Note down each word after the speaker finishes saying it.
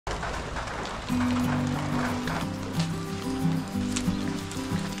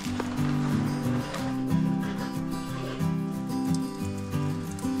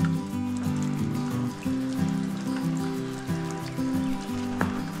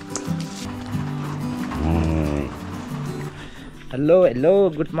Hello hello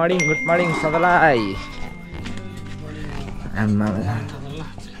good morning सबैलाई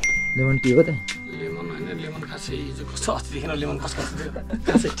lemon tea हो त लेमन हैन लेमन खासै हिजो कस्तो अस्तिदेखि लेमन कस्तो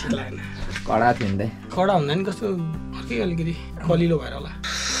खासै ठिक लागेन कडा थिए कडा हुँदैन कस्तो अर्कै अलिकति बलिलो भएर होला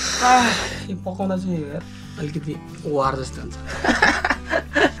यो पकाउँदा चाहिँ अलिकति वार जस्तो हुन्छ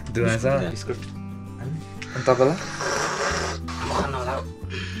दुवा छ बिस्कुट अनि तपाईलाई खान होला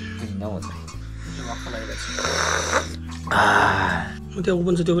नहुन्छ भक्क लागिरहेछ त्यो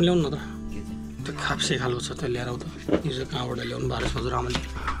ओपन छ त्यो पनि ल्याउनु न त त्यो खाप्से खालको छ त्यो ल्याएर त हिजो कहाँबाट ल्याउनु 12 बजे आमाले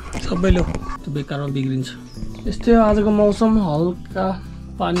सबै ल्याउ त्यो बेकारमा बिग्रिन्छ यस्तै आजको मौसम हल्का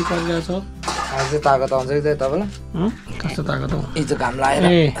पानी परिरहेछ आज तागत आउँछ कि तपाईलाई कस्तो तागत हो हिजो घाम लागेर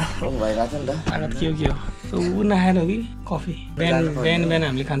भइरहेको नि त तागत के हो ऊ नखाएर हो कि कफी बिहान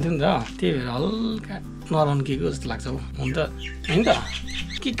हामीले खान्थ्यौँ नि त त्यही भएर हल्का नरन्केको जस्तो लाग्छ हौ हुन त होइन त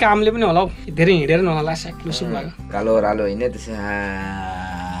कि कामले पनि होला हौ धेरै हिँडेर नहोला स्याक्लुसुक भएको कालो ओह्रालो होइन त्यसै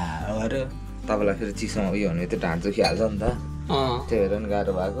अरे तपाईँलाई फेरि चिसोमा उयो हुने त्यो ढाँड दुखिहाल्छ नि त त्यही भएर नि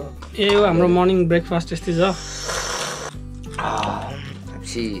गाह्रो भएको ए हो हाम्रो मर्निङ ब्रेकफास्ट यस्तै छ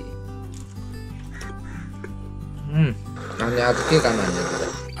अनि आज के काम हाल्ने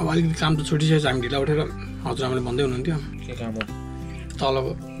अब अलिकति काम त छुटिसकेको छ हामी ढिला उठेर हजुरआमाले भन्दै हुनुहुन्थ्यो के काम हो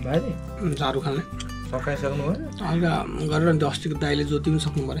तलको भाइ झाडु खाने सकाइसक्नु भयो हल्का गरेर अन्त अस्तिको दाइले जोति पनि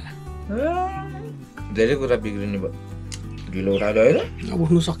सक्नु पऱ्यो धेरै कुरा बिग्रिने भयो ढिलो उठाएर होइन अब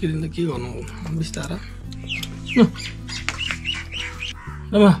उठ्नु सकिँदैन त के गर्नु बिस्तार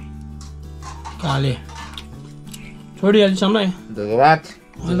काले छोडिहाल्छ हामीलाई धन्यवाद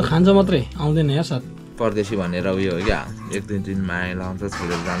अहिले त खान्छ मात्रै आउँदैन या साथ परदेशी भनेर उयो हो क्या एक दुई दिन माया लाउँछ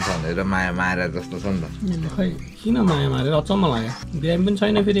छोडेर जान्छ भनेर माया मारेर जस्तो छ नि त खै किन माया मारेर अचम्म लाग्यो बिरामी पनि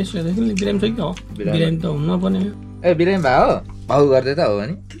छैन फेरि यसो हेर्दाखेरि बिरामी छ कि हो बिरामी त हुनु पर्ने ए बिरामी भयो भाउ गर्दै त हो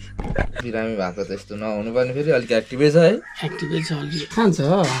भने बिरामी भएको त यस्तो नहुनु पर्ने फेरि अलिक एक्टिभै छ है एक्टिभै छ अलिक खान्छ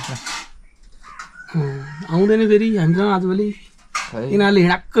आउँदैन फेरि हामीसँग आजभोलि यिनीहरूले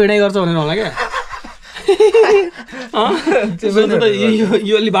हिँडाक्क हिँडाइ गर्छ भनेर होला क्या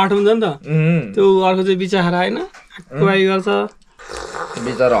यो अलि बाटो हुन्छ नि त त्यो अर्को चाहिँ बिचारा होइन आइ गर्छ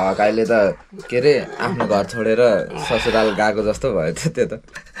बिचरा हकाइले त के अरे आफ्नो घर छोडेर ससुराल गएको जस्तो भयो त्यो त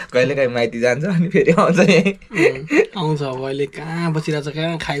कहिले काहीँ माइती जान्छ अनि फेरि आउँछ यहीँ आउँछ अब अहिले कहाँ बसिरहेछ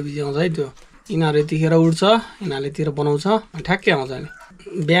कहाँ खाइपछि आउँछ है त्यो यिनीहरू यतिखेर उठ्छ यिनीहरूले यतिखेर बनाउँछ ठ्याक्कै आउँछ नि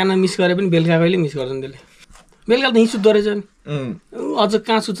बिहान मिस गरे पनि बेलुका कहिले मिस गर्छन् त्यसले बेलुका त यहीँ सुत्दो रहेछ नि अझ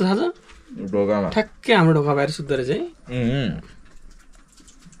कहाँ सुत्छ थाहा छ ठ्याक्कै हाम्रो ढोका बाहिर सुत्दो रहेछ है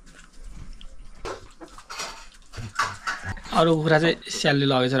अरू कुखुरा चाहिँ स्यालले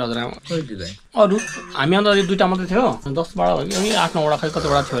लगेछ हजुरआमा अरू हामी अन्त दुईवटा मात्रै थियो 10-12 भयो कि 8-9वटा खै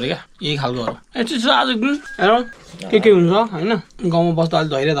कतिवटा थियो अरे क्या यही खालकोहरू यस्तो छ आज हेर के हुन्छ होइन गाउँमा बस्दा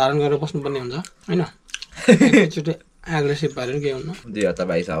अलिक धैर्य धारण गरेर बस्नुपर्ने हुन्छ होइन एकचोटि एग्रेसिभ भएर पनि केही हुन्न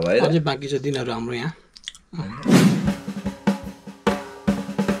 2022 अब है अझै बाँकी छ दिनहरू हाम्रो यहाँ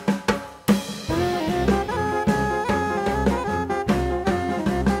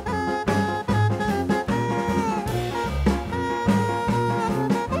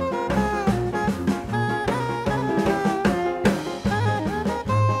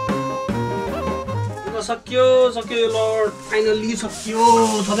सक्यो यो लर्ड फाइनली सक्यो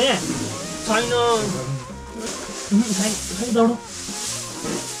सधैँ छैन दौडो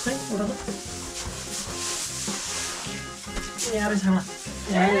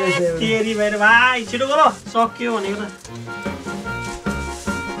तेरी भएर भाइ छिटो गर सक्यो भनेको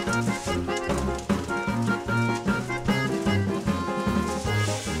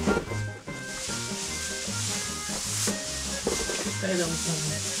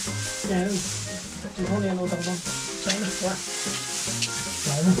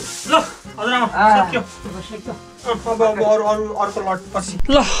ल हजुरआमा सक्यो अब अर्को लट पछि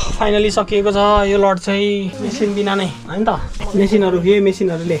ल फाइनली सकिएको छ यो लट चाहिँ मेसिन बिना नै होइन त मेसिनहरू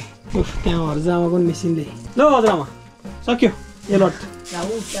मेसिनहरूले त्यहाँ हजुरआमाको मेसिनले ल हजुरआमा सक्यो यो लट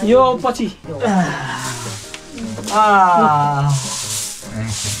यो पछि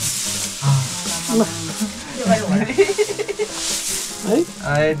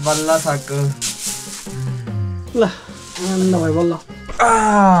है बल्ल सक्यो ल आनन्द भयो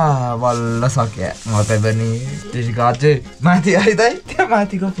बल्ल सक्यो म त पनि त्यसको अझै माथि है दाइ त्यहाँ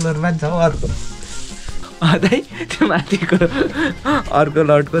माथिको फ्लोरमा छ अर्को दाइ त्यो माथिको अर्को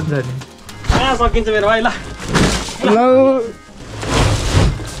लट पनि छ नि सकिन्छ मेरो भाइ ल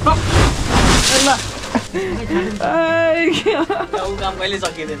काम कहिले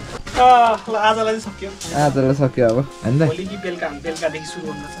सकिँदैन ल आजलाई सक्यो आजलाई सक्यो अब होइन त भोलि कि बेलुकादेखि सुरु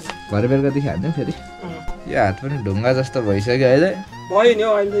हुनुपर्छ भरे बेलुकादेखि हाल्दैन फेरि यो हात पनि ढुङ्गा जस्तो भइसक्यो अहिले भयो नि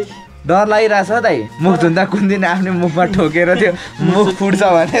हौ अहिले डर लागिरहेछ दाइ मुख धुँदा कुन दिन आफ्नै मुखमा ठोकेर त्यो मुख फुट्छ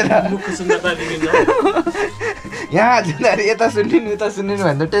भनेर यहाँ झुन्दाखेरि यता सुन्ने उता सुन्ने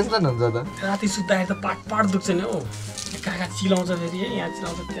भने त टेन्सन हुन्छ त राति सुत्दाखेरि त पाट दुख्छ नि हौ कहाँ चिलाउँछ फेरि यहाँ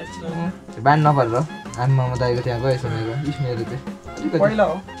चिलाउँछ त्यहाँ चिलाउँछ बाँध नपरेर आमा दाइको त्यहाँ गएछ मेरो चाहिँ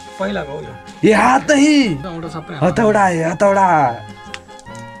पहिलाको हो यो ए हातै हतौडा हतौडा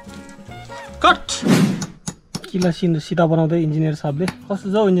कट किल्ला सिधा बनाउँदै इन्जिनियर साहबले कस्तो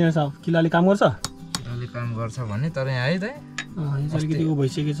छ इन्जिनियर साहब किल्लाले काम गर्छ किल्लाले काम गर्छ भने तर यहाँ है दाइ अलिकति उ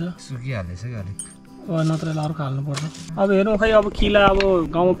भइसकेको छ सुकिहालेछ कि अलिक नत्र अर्को हाल्नुपर्छ अब हेरौँ खै अब किला अब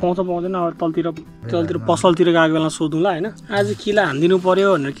गाउँमा पाउँछ पाउँदैन अब तलतिर पसलतिर गएको बेला सोधौँ ल होइन आज किला हानिदिनु पर्यो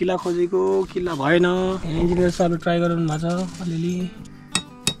भनेर किला खोजेको किला भएन इन्जिनियर साहबले ट्राई गरिरहनु भएको छ अलिअलि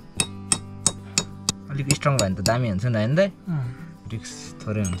अलिक स्ट्रङ भयो भने त दामी हुन्छ नि होइन दाइ रिक्स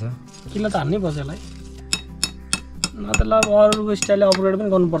थोरै हुन्छ किला त हान्नै पर्छ यसलाई नत्र ल अरूको स्टाइलले अपग्रेड पनि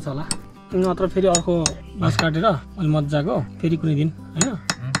गर्नुपर्छ होला नत्र फेरि अर्को बाँस काटेर अलि मजाको फेरि कुनै दिन होइन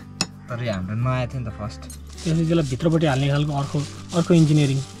तर हाम्रो नआएको थियो नि त फर्स्ट त्यसपछि त्यसलाई भित्रपट्टि हाल्ने खालको अर्को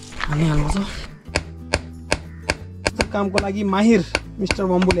इन्जिनियरिङ हाल्नुपर्छ कामको लागि माहिर मिस्टर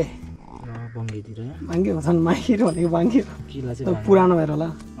बम्बुले बाङ्गे भन्छन् माहिर भनेको बाङ्गे पुरानो भएर होला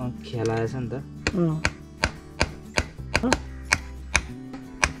खेलाएछ नि त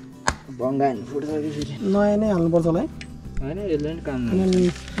नयाँ नै हाल्नुपर्छ होला है होइन यसले नि काम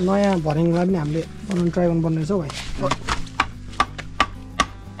नयाँ भर्याङलाई पनि हामीले बनाउनु ट्राई गर्नुपर्ने रहेछ हौ भाइ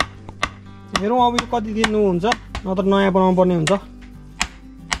हेरौँ अब यो कति दिनु हुन्छ नत्र नयाँ बनाउनु पर्ने हुन्छ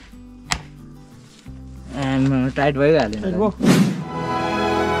टाइट भइहाल्यो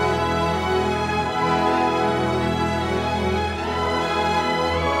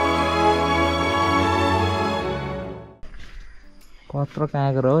कत्रो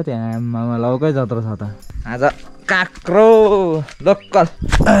काँक्रो हो त्यहाँ आमामा लौकै जत्रो छ त आज काँक्रो लोकल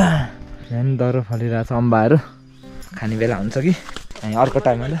झन् डह्रो फलिरहेको छ अम्बाहरू खाने बेला हुन्छ कि अर्को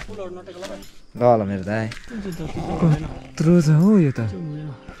टाइममा ल ल मेरो दाइ कत्रो छ हौ यो त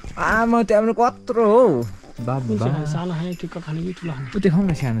आमा त्यहाँ कत्रो हौ सानो खाने टिक्का खाने कि ठुलो खाने त्यो खाउँ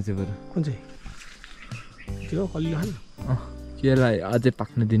न सानो चाहिँ बरु कुन चाहिँ त्यो कलिलो खाने केलाई अझै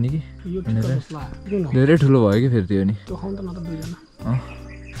पाक्न दिने कि धेरै ठुलो भयो कि फेरि त्यो नि त्यो खाउँ त न त दुईजना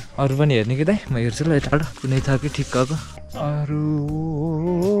अरू पनि हेर्ने कि दाइ म हेर्छु ल यताबाट कुनै छ कि ठिक्कको अरू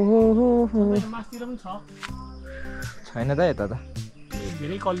छैन त यता त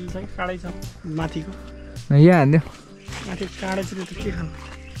धेरै कलिलो छ कि काँडै छ माथिको यहाँ हान्दियो माथि काँडै चाहिँ त के खानु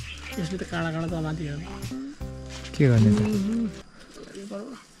यसले त काँडा छ माथि के गर्ने त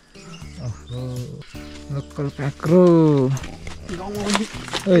लोकल काँक्रो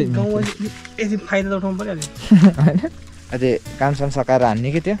गाउँमा यति फाइदा त उठाउनु पऱ्यो होइन अझै कामसाम सकाएर हान्ने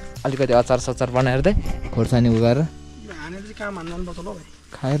कि त्यो अलिकति अचार सचार बनाएर चाहिँ खोर्सानी उगाएर हानेर चाहिँ काम हान्नुपर्छ ल भाइ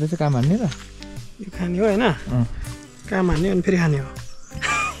खाएर चाहिँ काम हान्ने र यो खाने हो होइन काम हान्ने अनि फेरि खाने हो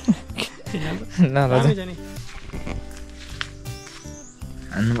ल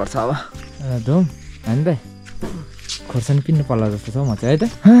हान्नुपर्छ अब धुम हानि दाइ खोर्सानी पिन्नु पर्ला जस्तो छ म चाहिँ है त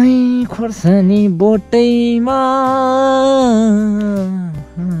खोर्सानी बोटैमा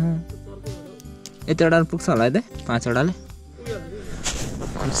यतिवटा पुग्छ होला है त 5 वटाले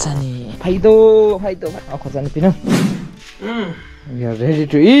खोर्सानी फाइदो खोर्सानी पिनौँ we are ready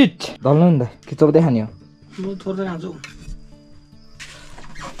to it दल्नु नि त कि चोप्दै खाने हो म थोरै खान्छु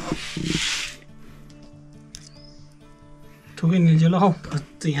थुकै निल्छ ल हौ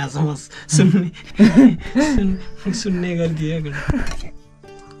यहाँसम्म सुन्ने गरिदियो ठिक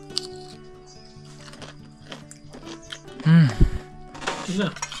छ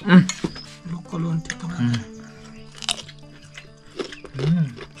लोकल हो नि त्यो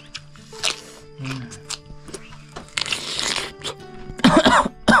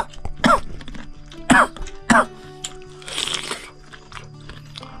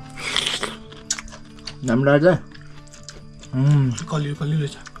राम्रो कलिलो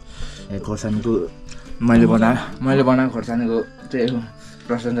छ खोर्सानीको मैले बनाएको खोर्सानीको चाहिँ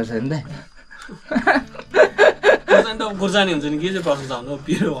प्रशंसा छैन त खोर्सानी हुन्छ नि के चाहिँ प्रशंसा हुन्छ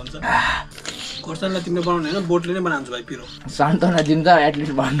पिरो हुन्छ खोर्सानीलाई तिमीले बनाउने होइन बोटले नै बनाउँछु भाइ पिरो सान्तना दिन्छ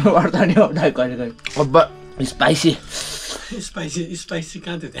एटलिस्ट भन्नु पर्छ नि हौ दाइ कहिले अब स्पाइसी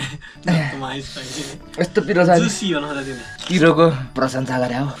कहाँ थियो त्यहाँ यस्तो पिरो छ पिरोको प्रशंसा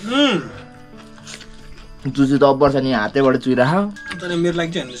गरे हो चुचु त अब्बर छ नि हातैबाट चुइराख तर मेरो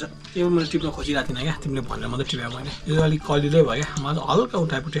लागि चाहिँ हेर्नुहोस् यो मैले टिप्न खोजिरहेको थिइनँ क्या तिमीले भनेर मात्रै टिपेको मैले यो अलिक कलिलै भयो क्या मलाई हल्का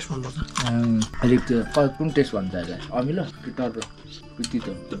टाइपको टेस्ट मनपर्छ अलिक त्यो कुन टेस्ट भन्छ अहिले अमिलो कि टर्रो कि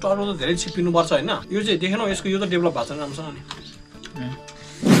तितो त्यो टर्बो त धेरै छिप्पिनुपर्छ होइन यो चाहिँ देखेन यसको यो त डेभलप भएको छ राम्रोसँग नि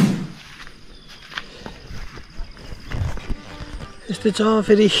यस्तै छ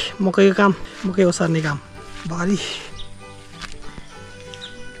फेरि मकैको काम मकै ओसार्ने काम भारी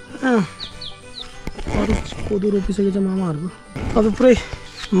अरू कोदो रोपिसकेको छ मामाहरूको अब पुरै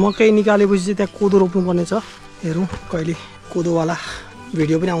मकै निकालेपछि चाहिँ त्यहाँ कोदो रोप्नुपर्ने छ हेरौँ कहिले कोदोवाला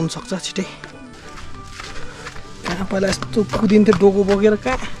भिडियो पनि आउनु सक्छ छिटै कहाँ पहिला यस्तो कुदिन्थ्यो डोको बोकेर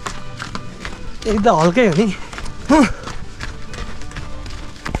कहाँ एकदम हल्कै हो नि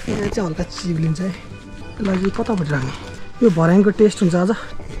यहाँ चाहिँ हल्का चिप्लिन्छ है यसलाई चाहिँ कतापट्टि राख्ने यो भर्याङको टेस्ट हुन्छ आज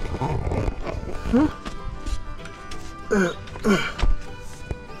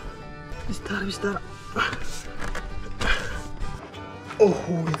बिस्तार बिस्तार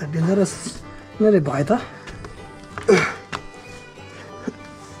ओहो यो त डेन्जरस नै भयो त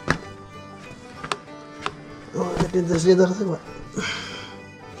डेन्जरस डेन्जरस भयो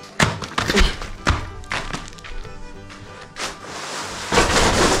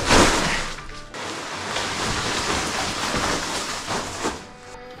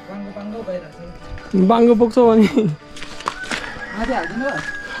बाङ्गो बोक्छौ भने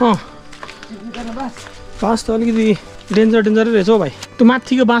बाँस त अलिकति डेन्जरै रहेछ हौ भाइ त्यो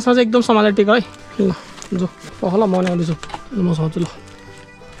माथिको बाँसमा चाहिँ एकदम समालेर टेक है ल जो पखला म आउँदैछु म सक्छु ल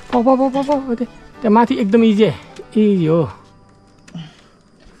त्यहाँ माथि एकदम इजी हो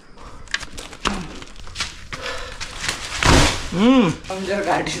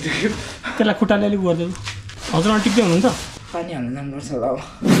त्यसलाई खुट्टाले अलिक गरिदिनु हजुर टिप्दै हुनुहुन्छ पानी हाल्नु मनपर्छ ल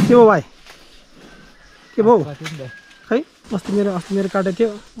के भयो भाइ के भयो खै अस्ति मेरो काटेको थियो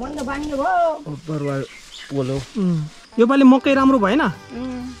योपालि मकै राम्रो भएन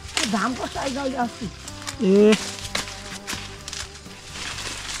ए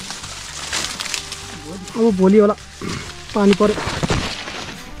अब भोलि होला पानी पर्यो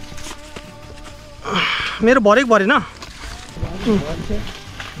मेरो भरेको भरेन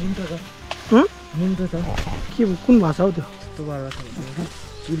के कुन भाषा हो त्यो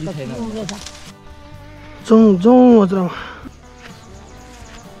जाउँ हजुर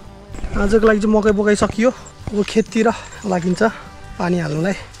आजको लागि चाहिँ मकै बोकाइ सकियो अब खेततिर लागिन्छ पानी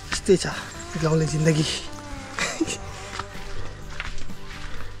हाल्नुलाई यस्तै छ गाउँले जिन्दगी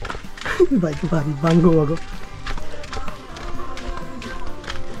भाइको भारी बाङ्गो भएको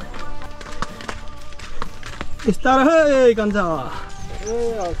यस्ता रह कन्छ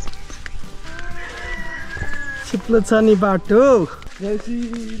चिप्लो छ नि बाटो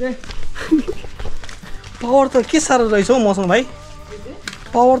पावर त के साह्रो रहेछ हौ मसँग भाइ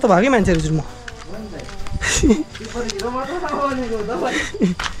पावर त भएकै मान्छेहरू छु म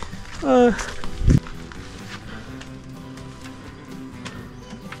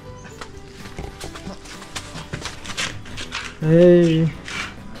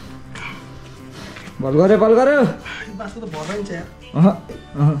बल गऱ्यो बाँसको त भर्दैन छ यार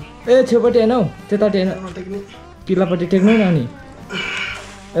ए छेउपट्टि होइन हौ त्यतापट्टि होइन पिल्लापट्टि टेक्नु न नि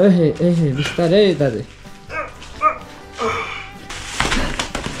ए बिस्तारै दाजु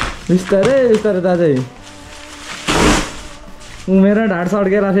बिस्तारै दाजु मेरो ढाड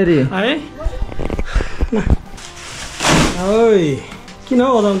सड्केला फेरि है ओइ किन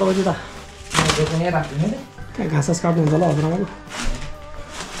हौ हजुर तपाईँ त्यता घाँस काट्नुहुन्छ होला हजुरआमाको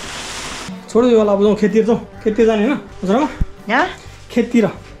छोड्यो यो होला अब जाउँ खेततिर जाने होइन हजुरआमा खेततिर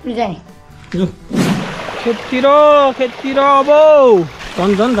जाउँ खेततिर अब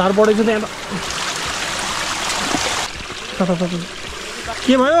झन् झार बढेछ त्यहाँ त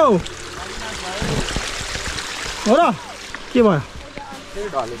के भयो हो र के भयो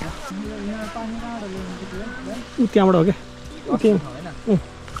त्यहाँबाट हो क्या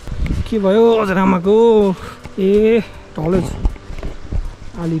के भयो हजुरआमाको ए ढलेछ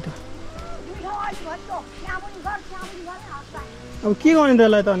आली त अब के गर्ने त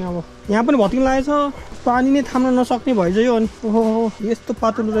यसलाई त अनि अब यहाँ पनि भत्किन लागेछ पानी नै थाम्न नसक्ने भइसक्यो अनि ओहो यस्तो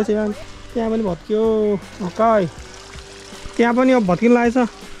पातलो रहेछ यहाँ त्यहाँ पनि भत्कियो मकै त्यहाँ पनि अब भत्किन लागेछ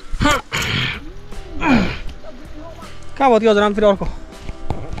कहाँ भत्कियो हजुर फेरि अर्को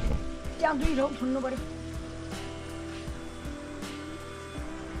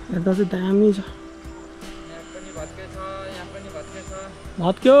हेर्दा चाहिँ दामी छ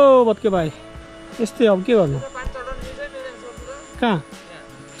भत्क्यो भाइ यस्तै अब के गर्नु कहाँ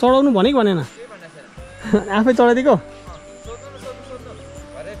चढाउनु भनेको भनेन आफै चढाइदिएको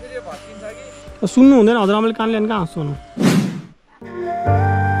सुन्नु हुँदैन हजुरआमाले कान ल्याउनु कहाँ सुन्नु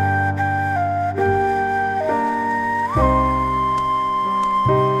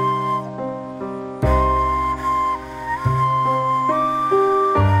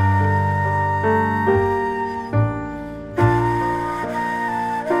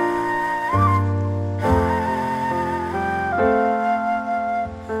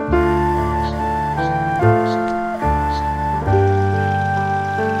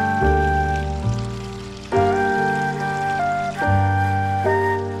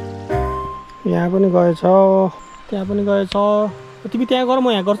त्यहाँ पनि गएछ तिमी त्यहाँ गर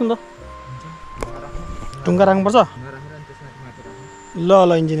म यहाँ गर्छु नि त ढुङ्गा राख्नुपर्छ ल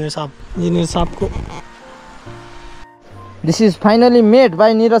engineer साहबको This is finally made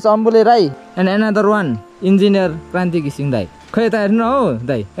by Neeraj Ambule Rai and another one engineer Kranti Gising Dai. खै त हेर्नु हौ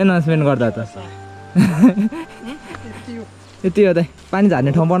दाइ एनाउन्समेन्ट गर्दा त यति हो दाइ पानी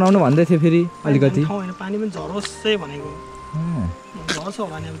झार्ने ठाउँ बनाउनु भन्दै थियो फेरि अलिकति पानी पनि झरोसै भनेको झर्छ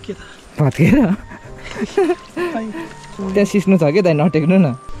होला नि अब के त भत्केर त्यहाँ सिस्नु छ कि दाइ नटेक्नु न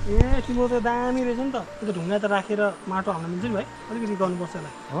ए तिम्रो त दामी रहेछ नि त त्यो ढुङ्गा त राखेर माटो हाल्न मिल्छ नि भाइ अलिकति गर्नुपर्छ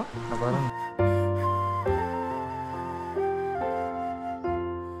यसलाई हो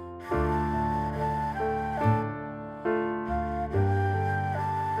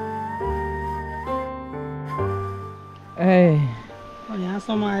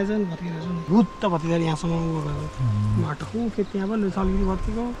यहाँसम्म आएछ नि भत्किरहेछ नि भुत्त भत्किएर यहाँसम्म माटो के त्यहाँ पनि रहेछ अलिकति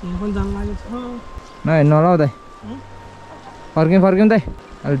भत्किएको यहाँ पनि जानु लागेको छ नलाउ दाइ फर्क्यौँ दाइ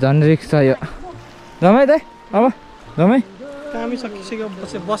अहिले झन् रिक्स छ यो जमाइ दाइ अब जमाइ कामै सकिसक्यो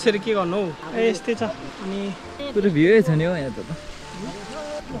बसेर के गर्नु हौ यस्तै छ अनि पुरो भ्यूै छ नि हौ यहाँ त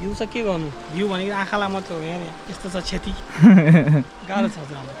भ्यू छ के गर्नु भ्यू भनेको आँखालाई मात्र हो यहाँ यस्तो छ क्षति गाह्रो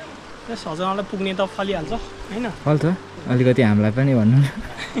छ सजनालाई पुग्ने त फलिहाल्छ होइन फल्छ अलिकति हामीलाई पनि भन्नु न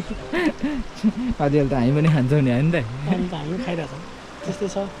अलिअलि त हामी पनि खान्छौँ नि होइन दाइ हामी त हामी खाइरहेछौँ त्यस्तै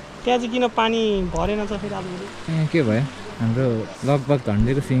छ त्यहाँ चाहिँ किन पानी भरेन त फेरि आज के भयो हाम्रो लगभग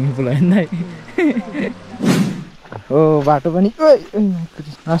झन्डेको स्विमिङ पुल होइन दाइ हो बाटो पनि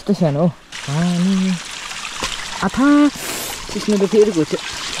अस्ति सानो हो आथा सिस्नु त फेरि घुच्यो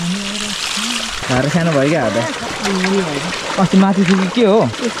घर सानो भयो क्या हाल्दा अस्ति माथि थियो के हो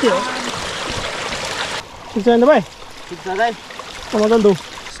यस्तै हो ठिक छ नि भाइ ठिक छ दाइ मजाले धो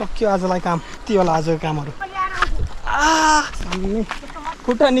सक्यो आजलाई काम त्यही होला आजको कामहरू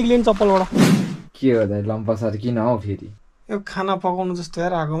खुट्टा निक्लिनु चप्पलबाट के हो दाइ लम्पा सर किन हौ फेरि यो खाना पकाउनु जस्तो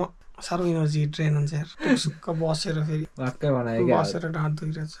यार आगोमा साह्रो इनर्जी ड्रेन हुन्छ यार सुक्क बसेर फेरि वाक्कै बनायो बसेर ढाँट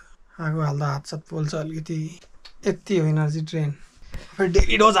धोइरहेछ आगो हाल्दा हातसात पोल्छ अलिकति यति हो इनर्जी ड्रेन फेरि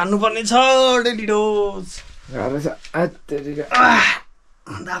डेली डोज हान्नुपर्ने छ डेली डोज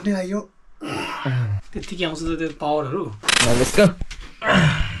आफ्नै लाग्यो त्यत्तिकै आउँछ त त्यो पावरहरू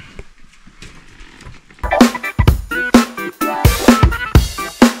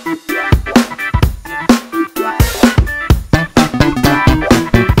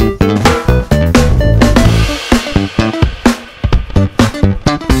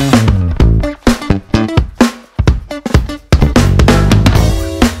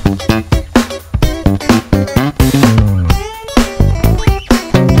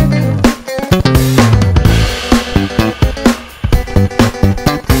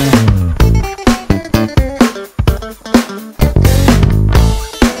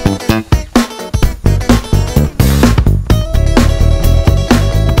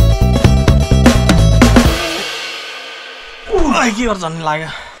के गर्छ भन्ने लाग्यो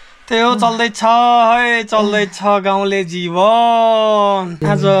त्यही हो चल्दैछ गाउँले जीवन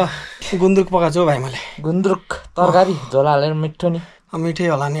आज गुन्द्रुक पकाएको छु भाइ मैले गुन्द्रुक तरकारी झोल हालेर मिठो नि मिठै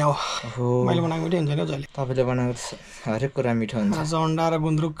होला नि अब मैले बनाएको मिठै हुन्छ नि जहिले तपाईँले बनाएको हरेक कुरा मिठो हुन्छ आज अन्डा र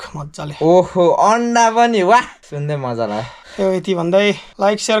गुन्द्रुक मजाले ओहो अन्डा पनि वाह सुन्दै मजा लाग्यो यति भन्दै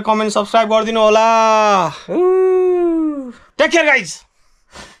लाइक शेयर कमेन्ट सब्सक्राइब गरिदिनु होला टेक केयर गाइज